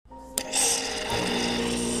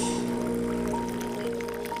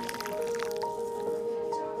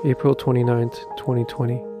April 29th,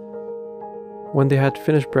 2020. When they had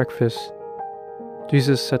finished breakfast,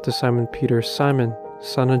 Jesus said to Simon Peter, "Simon,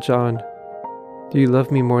 son of John, do you love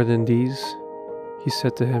me more than these?" He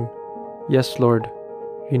said to him, "Yes, Lord,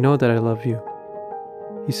 you know that I love you."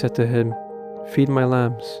 He said to him, "Feed my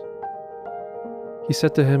lambs." He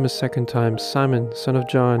said to him a second time, "Simon, son of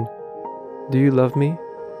John, do you love me?"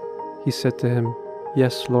 He said to him,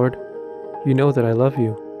 "Yes, Lord, you know that I love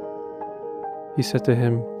you." He said to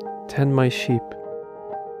him, "Tend my sheep."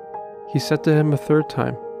 He said to him a third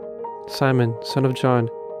time, "Simon, son of John,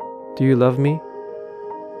 do you love me?"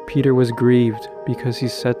 Peter was grieved because he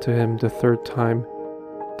said to him the third time,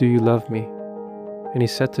 "Do you love me?" And he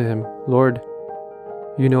said to him, "Lord,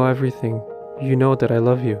 you know everything. You know that I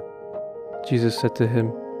love you." Jesus said to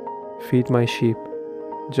him, "Feed my sheep."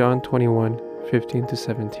 John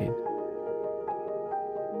 21:15-17.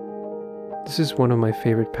 This is one of my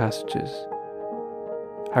favorite passages.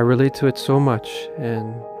 I relate to it so much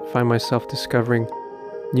and find myself discovering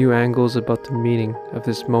new angles about the meaning of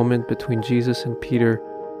this moment between Jesus and Peter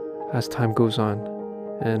as time goes on.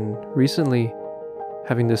 And recently,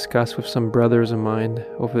 having discussed with some brothers of mine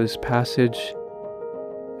over this passage,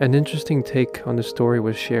 an interesting take on the story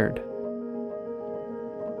was shared.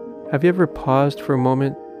 Have you ever paused for a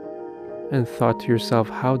moment and thought to yourself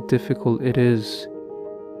how difficult it is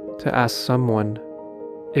to ask someone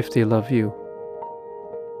if they love you?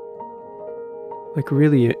 Like,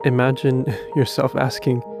 really, imagine yourself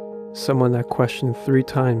asking someone that question 3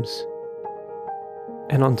 times.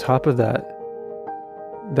 And on top of that,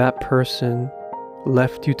 that person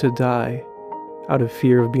left you to die out of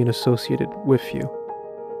fear of being associated with you.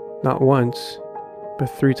 Not once, but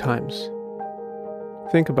 3 times.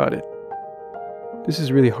 Think about it. This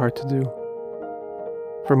is really hard to do.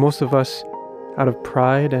 For most of us, out of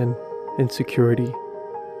pride and insecurity,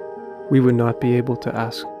 we would not be able to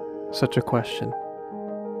ask such a question.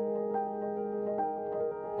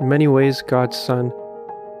 In many ways, God's Son,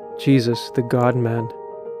 Jesus, the God-man,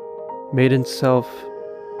 made himself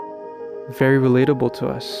very relatable to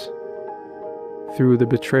us through the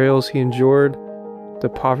betrayals he endured, the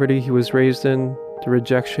poverty he was raised in, the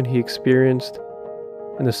rejection he experienced,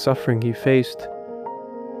 and the suffering he faced.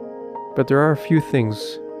 But there are a few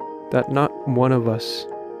things that not one of us,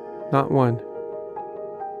 not one,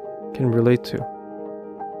 can relate to.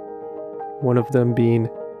 One of them being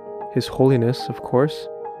his holiness, of course,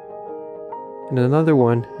 and another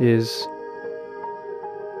one is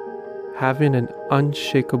having an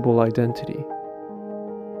unshakable identity.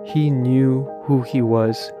 He knew who he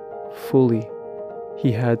was fully.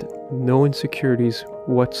 He had no insecurities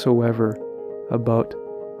whatsoever about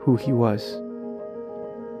who he was.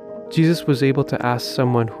 Jesus was able to ask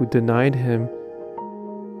someone who denied him,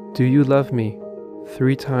 "Do you love me?"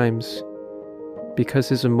 3 times because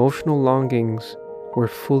his emotional longings were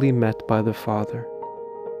fully met by the Father.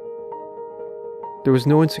 There was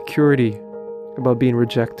no insecurity about being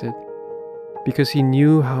rejected because he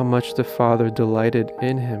knew how much the Father delighted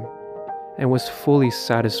in him and was fully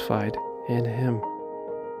satisfied in him.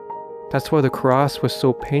 That's why the cross was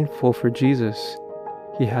so painful for Jesus.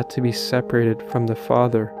 He had to be separated from the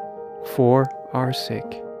Father for our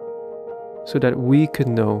sake, so that we could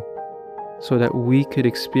know, so that we could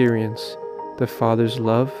experience the Father's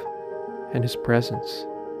love and his presence.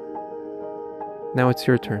 Now it's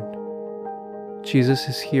your turn. Jesus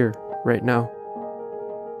is here right now,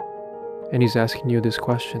 and he's asking you this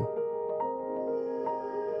question.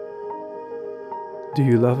 Do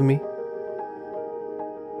you love me?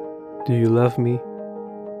 Do you love me?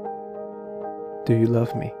 Do you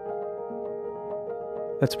love me?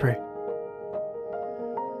 Let's pray.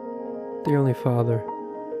 Dear Heavenly Father,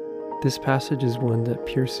 this passage is one that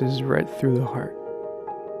pierces right through the heart.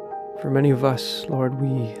 For many of us, Lord,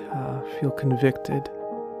 we feel convicted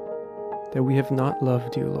that we have not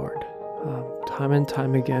loved you, Lord. Time and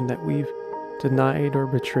time again that we've denied or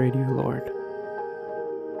betrayed you, Lord.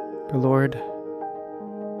 But Lord,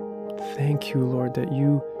 thank you, Lord, that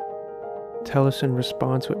you tell us in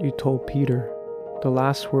response what you told Peter. The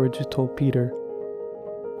last words you told Peter,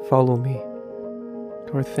 "Follow me."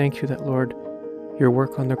 Lord, thank you that, Lord, your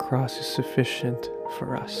work on the cross is sufficient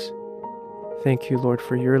for us. Thank you, Lord,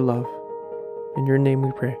 for your love. In your name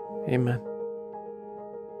we pray. Amen.